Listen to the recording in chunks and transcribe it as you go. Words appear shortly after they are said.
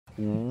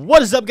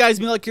What is up, guys?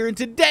 MeatyLock here, and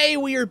today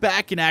we are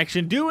back in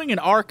action doing an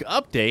ARK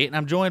update, and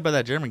I'm joined by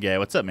that German guy.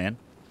 What's up, man?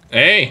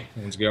 Hey,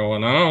 what's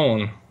going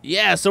on?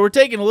 Yeah, so we're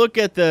taking a look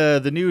at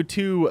the new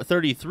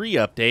 233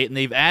 update, and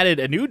they've added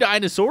a new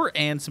dinosaur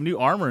and some new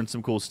armor and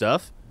some cool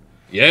stuff.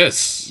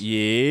 Yes.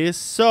 Yes.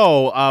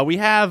 So we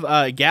have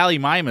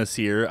GALLIMIMUS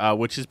here,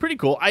 which is pretty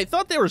cool. I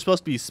thought they were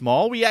supposed to be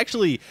small.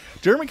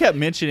 German kept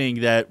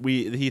mentioning that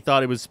he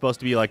thought it was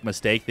supposed to be like a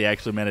mistake. They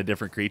actually meant a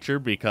different creature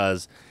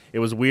because it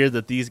was weird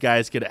that these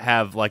guys could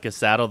have like a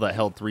saddle that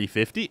held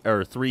 350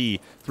 or three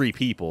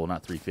people,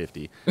 not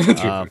 350.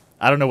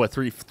 I don't know what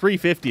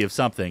 350 of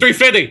something.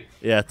 350.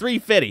 Yeah,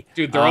 350.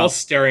 Dude, they're all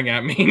staring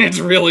at me, and it's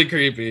really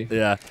creepy.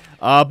 Yeah.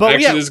 But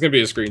actually, yeah, this is gonna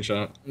be a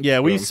screenshot.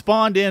 Yeah, we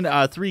spawned in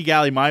 3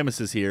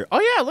 GALLIMIMUSes here. Oh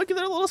yeah, look at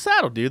their little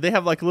saddle, dude. They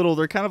have like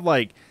they're kind of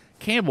like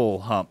camel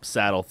hump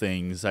saddle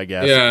things, I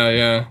guess. Yeah,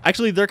 yeah.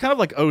 Actually, they're kind of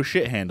like oh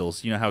shit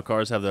handles. You know how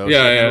cars have the oh shit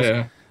handles?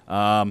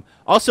 Yeah.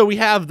 Also, we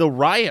have the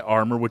RIOT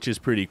armor, which is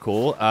pretty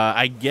cool.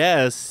 I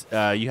guess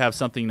you have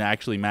something to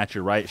actually match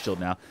your RIOT shield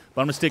now.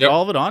 But I'm gonna stick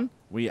all of it on.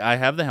 I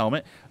have the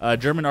helmet.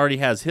 German already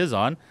has his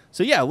on.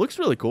 So yeah, it looks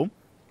really cool.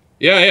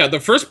 Yeah. The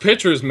first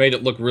pictures made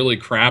it look really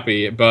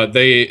crappy, but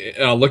they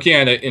looking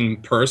at it in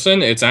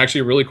person, it's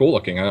actually really cool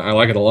looking. I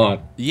like it a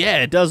lot.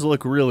 Yeah, it does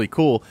look really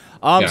cool.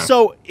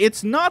 So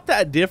it's not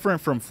that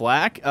different from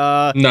Flak.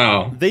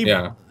 No.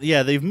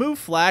 They've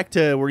moved Flak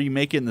to where you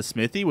make it in the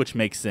smithy, which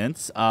makes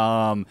sense.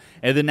 And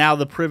then now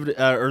the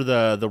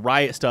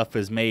RIOT stuff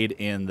is made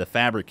in the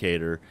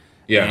fabricator.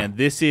 Yeah. And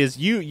this is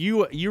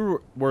you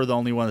were the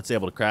only one that's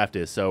able to craft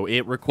it. So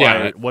it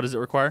requires what does it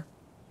require?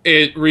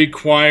 It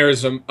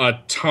requires a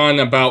ton,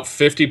 about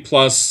 50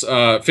 to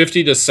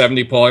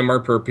 70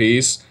 polymer per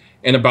piece,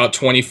 and about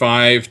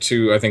 25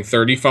 to I think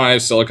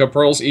 35 silica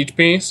pearls each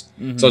piece.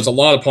 So it's a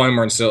lot of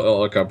polymer and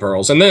silica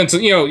pearls, and then it's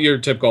your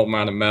typical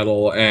amount of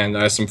metal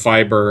and some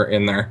fiber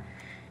in there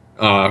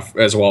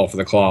as well for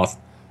the cloth.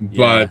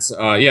 But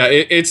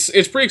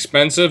it's pretty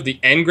expensive. The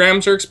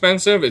engrams are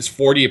expensive. It's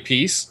 40 a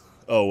piece.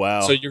 Oh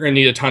wow! So you're gonna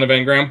need a ton of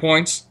engram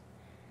points.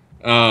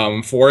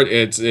 For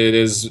it. It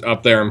is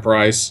up there in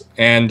price,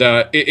 and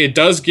it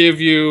does give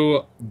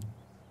you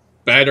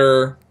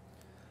better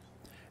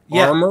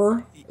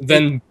armor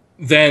than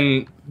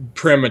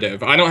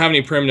primitive. I don't have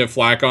any primitive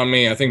flak on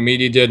me. I think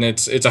Meaty did, and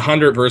it's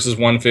 100 versus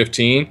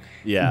 115.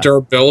 Yeah,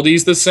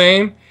 durability's the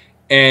same,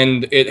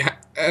 and it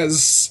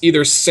has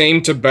either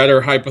same to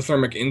better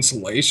hypothermic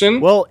insulation.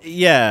 Well,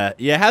 yeah,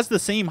 it has the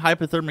same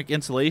hypothermic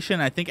insulation.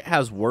 I think it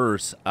has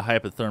worse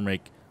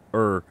hypothermic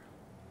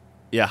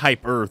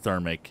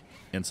hyperthermic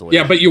insulation.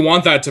 Yeah, but you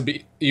want that to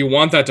be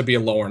a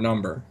lower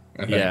number,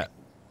 I think. Yeah.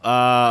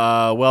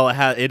 Well,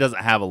 it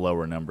doesn't have a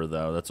lower number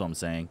though. That's what I'm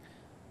saying.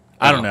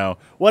 I don't know.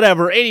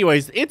 Whatever.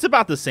 Anyways, it's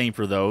about the same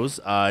for those.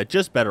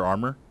 Just better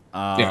armor,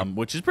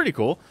 which is pretty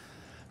cool.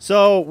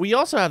 So we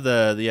also have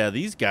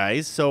these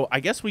guys. So I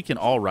guess we can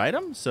all ride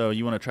them. So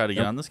you want to try to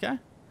get on this guy?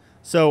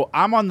 So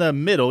I'm on the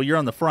middle. You're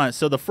on the front.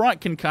 So the front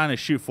can kind of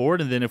shoot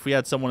forward, and then if we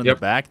had someone in the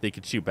back, they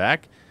could shoot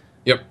back.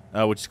 Yep.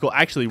 Which is cool.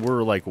 Actually,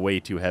 we're like way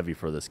too heavy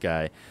for this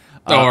guy.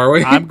 Are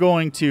we? I'm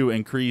going to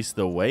increase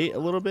the weight a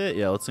little bit.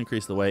 Yeah, let's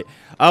increase the weight.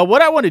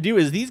 What I want to do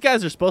is these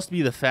guys are supposed to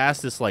be the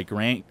fastest like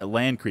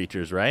land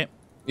creatures, right?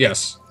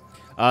 Yes.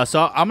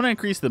 So I'm going to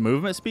increase the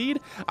movement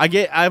speed.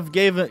 I've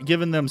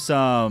given them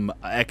some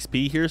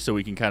XP here so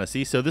we can kind of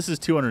see. So this is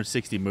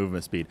 260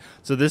 movement speed.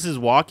 So this is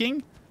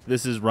walking.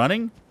 This is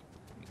running.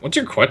 What's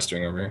your quets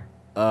doing over here?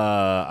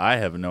 I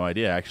have no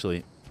idea,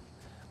 actually.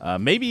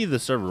 Maybe the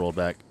server rolled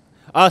back.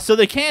 So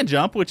they can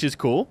jump, which is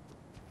cool.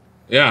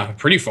 Yeah,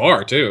 pretty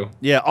far, too.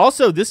 Yeah,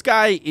 also, this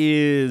guy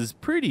is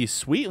pretty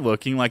sweet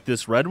looking, like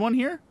this red one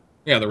here.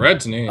 Yeah, the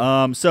red's neat.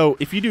 So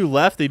if you do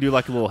left, they do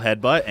like a little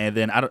headbutt, and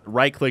then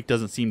right-click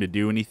doesn't seem to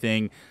do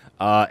anything,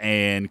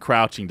 and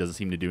crouching doesn't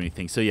seem to do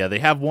anything. So, yeah, they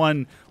have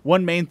one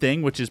main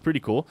thing, which is pretty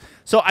cool.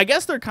 So I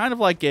guess they're kind of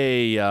like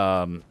a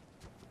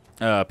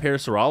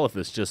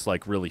Parasaurolophus, just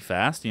like really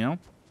fast, you know?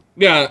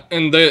 Yeah,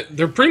 and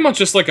they're pretty much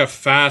just like a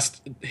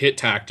fast hit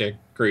tactic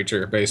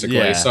creature, basically.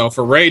 Yeah. So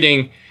for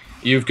raiding,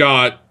 you've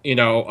got,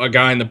 a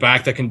guy in the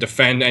back that can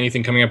defend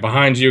anything coming up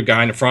behind you, a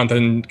guy in the front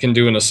that can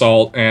do an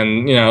assault,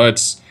 and,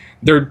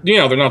 they're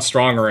not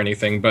strong or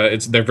anything,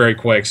 but they're very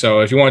quick. So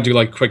if you want to do,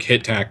 like, quick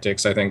hit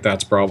tactics, I think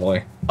that's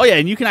probably... Oh, yeah,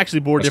 and you can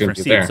actually board different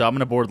seats. So I'm going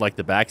to board, like,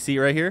 the back seat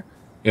right here.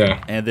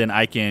 Yeah. And then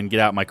I can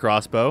get out my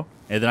crossbow,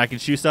 and then I can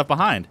shoot stuff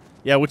behind.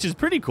 Yeah, which is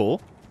pretty cool.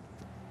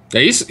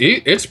 Yeah,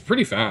 it's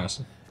pretty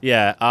fast.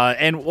 Yeah,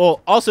 and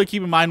we'll also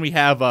keep in mind we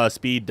have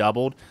speed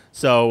doubled.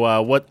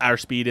 So what our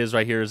speed is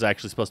right here is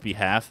actually supposed to be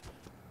half.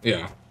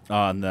 Yeah.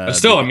 But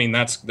still, I mean,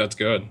 that's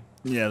good.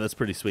 Yeah, that's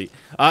pretty sweet.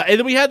 And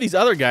then we had these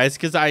other guys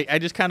because I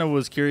just kind of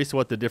was curious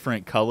what the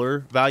different color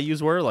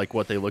values were, like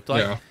what they looked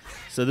like. Yeah.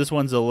 So this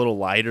one's a little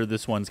lighter.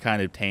 This one's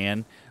kind of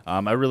tan.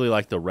 I really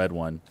like the red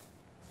one.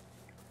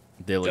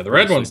 The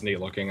red one's neat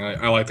looking.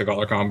 I like the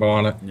color combo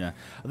on it. Yeah,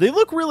 they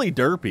look really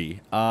derpy.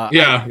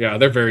 Yeah,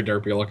 they're very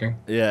derpy looking.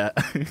 Yeah.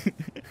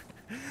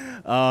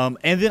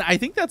 And then I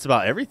think that's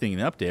about everything in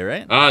the update,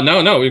 right?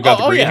 No, we've got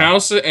the yeah.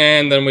 greenhouse,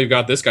 and then we've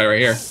got this guy right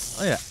here.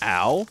 Oh yeah,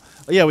 ow.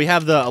 Oh, yeah, we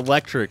have the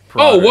electric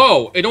prodder. prodder. Oh,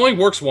 whoa! It only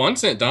works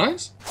once and it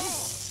dies?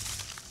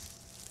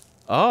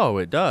 Oh,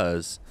 it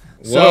does.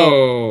 Whoa.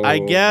 So I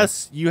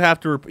guess you have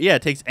to. Yeah,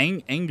 it takes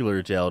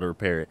angular gel to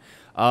repair it.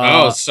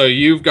 So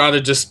you've got to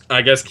just,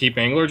 I guess, keep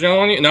angler gel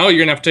on you? No, you're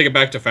going to have to take it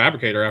back to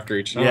fabricator after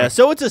each time. Yeah,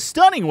 so it's a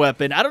stunning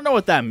weapon. I don't know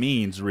what that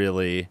means,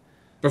 really.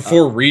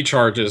 Before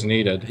recharge is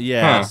needed.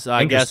 Yeah, so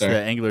I guess the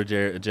angular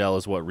gel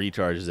is what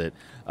recharges it.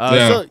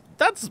 So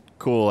that's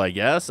cool, I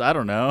guess. I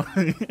don't know.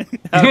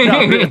 I'm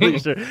not really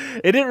sure.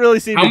 It didn't really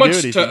seem to do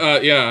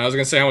anything. Yeah, I was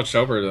going to say, how much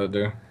silver did it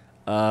do?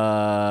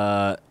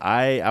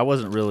 I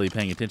wasn't really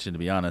paying attention, to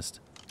be honest.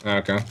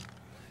 Okay.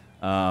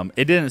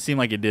 It didn't seem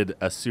like it did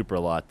a super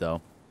lot,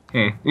 though.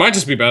 Might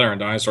just be better on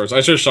dinosaurs.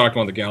 I should have shocked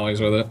one of the galleys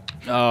with it.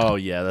 Oh,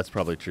 yeah, that's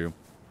probably true.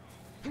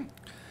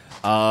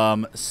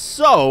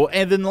 So,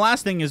 and then the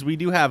last thing is we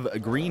do have a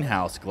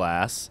greenhouse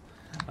glass,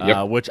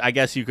 which I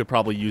guess you could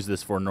probably use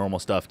this for normal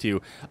stuff,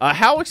 too.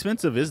 How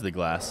expensive is the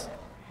glass?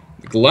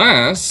 The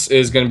glass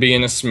is going to be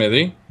in a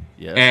smithy.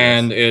 Yes,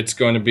 and it's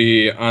going to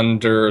be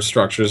under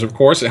structures, of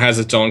course. It has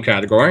its own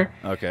category.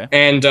 Okay.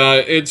 And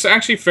it's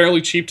actually fairly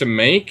cheap to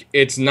make.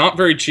 It's not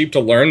very cheap to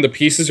learn. The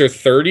pieces are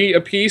 30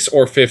 a piece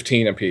or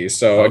 15 a piece.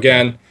 So,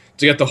 again,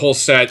 to get the whole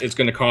set, it's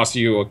going to cost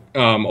you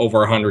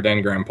over 100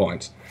 engram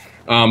points.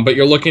 But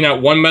you're looking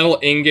at 1 metal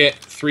ingot,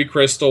 3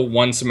 crystal,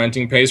 1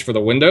 cementing paste for the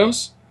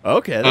windows.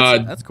 Okay,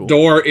 that's cool.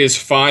 Door is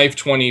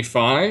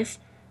 525.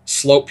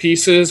 Slope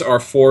pieces are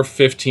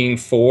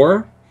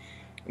 415.4.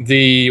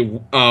 The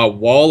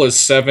wall is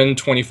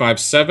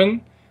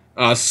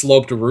 725.7.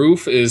 Sloped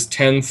roof is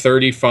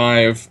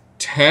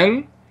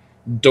 1035.10.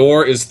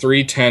 Door is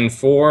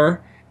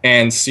 310.4.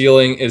 And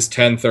ceiling is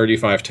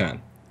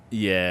 1035.10.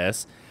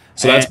 Yes.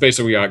 So that's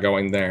basically what we got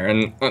going there.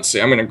 And let's see,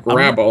 I'm going to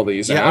grab all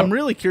these out. Yeah, I'm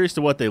really curious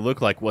to what they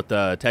look like, what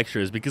the texture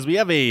is, because we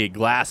have a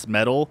glass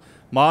metal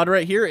mod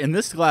right here, and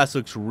this glass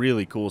looks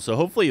really cool. So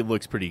hopefully it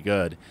looks pretty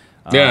good.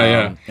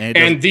 Yeah.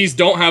 And these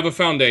don't have a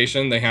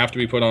foundation. They have to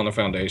be put on a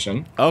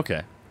foundation.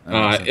 Okay.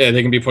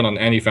 They can be put on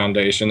any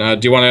foundation.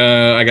 Do you want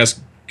to, I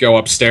guess, go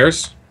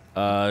upstairs?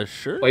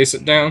 Sure. Place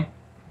it down.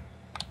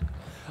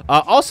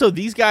 Also,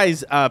 these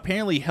guys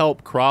apparently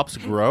help crops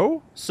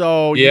grow.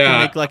 So you can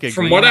make like a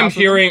from what I'm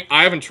hearing,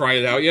 I haven't tried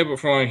it out yet, but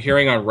from what I'm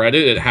hearing on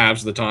Reddit, it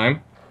halves the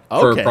time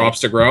for crops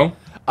to grow.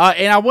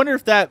 And I wonder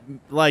if that,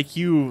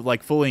 you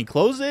fully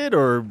enclose it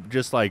or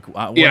just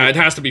yeah, it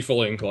has to be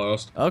fully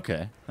enclosed.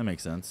 Okay, that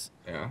makes sense.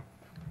 Yeah.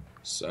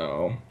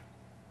 So.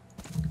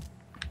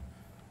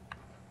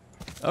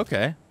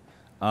 Okay.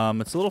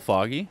 It's a little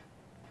foggy.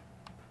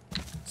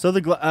 So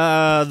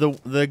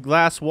the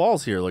glass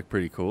walls here look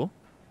pretty cool.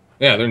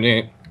 Yeah, they're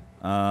neat.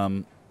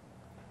 Let's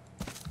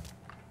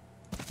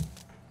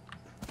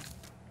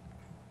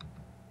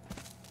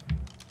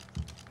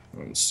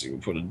see. We'll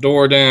put a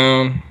door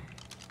down.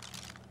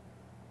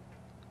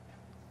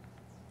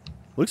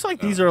 Looks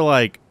like these are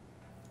are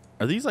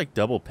these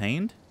double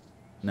paned?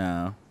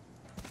 No.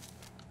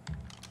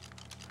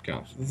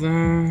 Got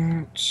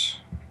that.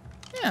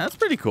 Yeah, that's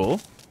pretty cool.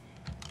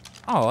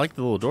 Oh, I like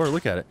the little door.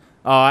 Look at it.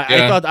 Oh,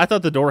 I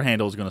thought the door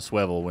handle was gonna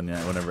swivel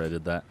whenever I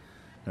did that.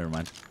 Never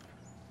mind.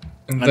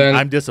 And then,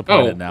 I'm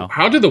disappointed now.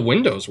 How do the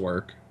windows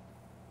work?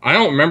 I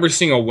don't remember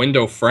seeing a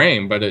window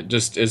frame, but it's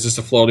just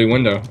a floaty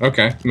window.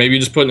 Okay, maybe you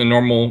just put in a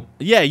normal.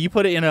 Yeah, you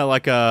put it in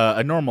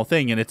a normal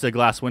thing, and it's a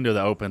glass window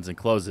that opens and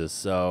closes.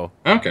 So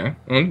okay,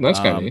 well, that's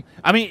kind of neat.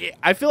 I mean,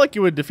 I feel like it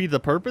would defeat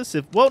the purpose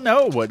if. Well,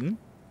 no, it wouldn't.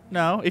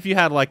 No, if you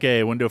had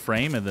a window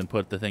frame and then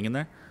put the thing in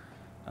there.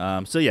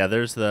 So yeah,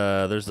 there's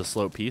the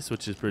slope piece,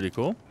 which is pretty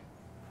cool.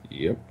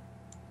 Yep.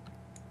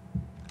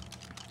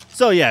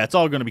 So yeah, it's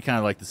all going to be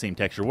kind of the same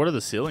texture. What do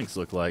the ceilings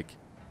look like?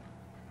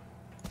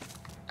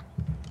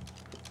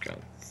 Got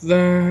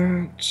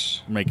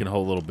that. Making a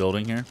whole little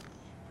building here.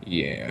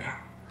 Yeah.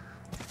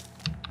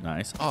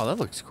 Nice. Oh, that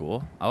looks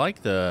cool. I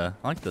like the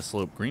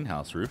slope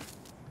greenhouse roof.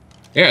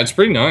 Yeah, it's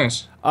pretty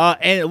nice.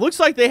 And it looks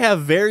like they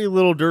have very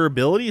little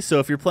durability. So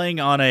if you're playing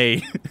on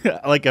a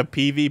a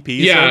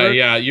PvP server,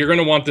 yeah, you're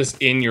gonna want this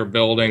in your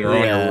building or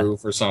on your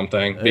roof or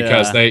something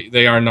because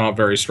they are not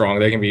very strong.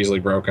 They can be easily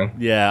broken.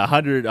 Yeah,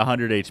 100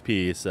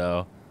 HP.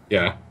 So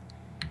yeah,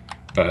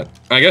 but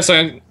I guess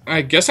I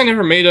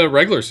never made a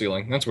regular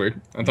ceiling. That's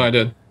weird. I thought I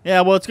did. Yeah,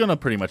 well, it's gonna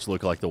pretty much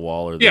look like the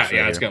wall or this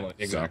it's gonna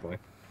exactly.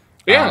 So,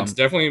 but yeah, it's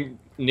definitely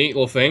a neat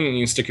little thing. You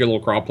can stick your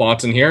little crop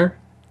plots in here.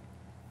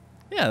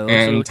 Yeah, and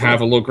really cool. Have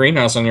a little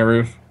greenhouse on your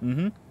roof.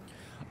 Mm-hmm.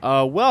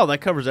 Well, that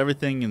covers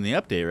everything in the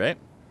update, right?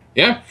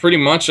 Yeah, pretty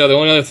much. The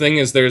only other thing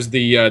is there's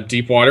the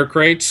deep water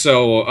crates.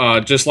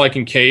 So just like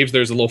in caves,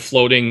 there's a little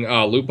floating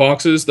loot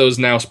boxes. Those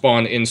now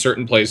spawn in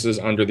certain places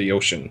under the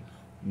ocean.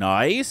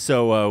 Nice.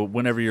 So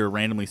whenever you're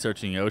randomly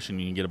searching the ocean,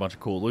 you can get a bunch of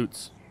cool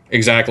loots.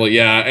 Exactly,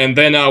 yeah. And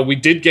then we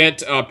did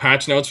get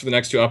patch notes for the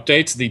next 2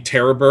 updates. The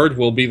Terror Bird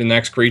will be the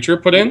next creature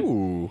put in.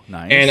 Ooh,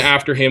 nice. And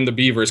after him, the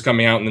Beaver is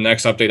coming out in the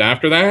next update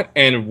after that.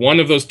 And one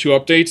of those 2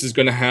 updates is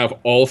going to have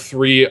all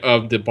 3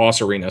 of the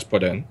boss arenas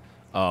put in.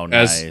 Oh,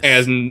 nice.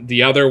 As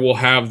the other will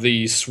have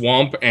the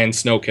swamp and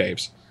snow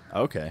caves.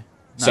 Okay.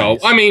 Nice. So,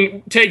 I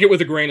mean, take it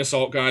with a grain of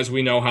salt, guys.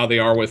 We know how they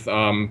are with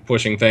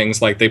pushing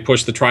things. Like, they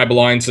pushed the tribe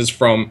alliances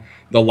from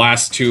the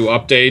last 2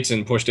 updates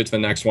and pushed it to the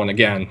next one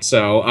again.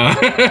 So,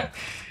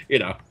 you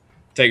know,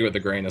 take it with a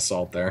grain of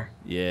salt there.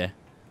 Yeah.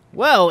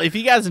 Well, if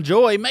you guys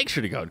enjoy, make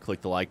sure to go and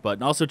click the like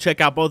button. Also,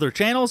 check out both our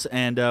channels,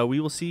 and we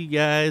will see you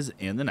guys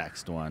in the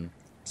next one.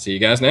 See you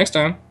guys next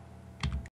time.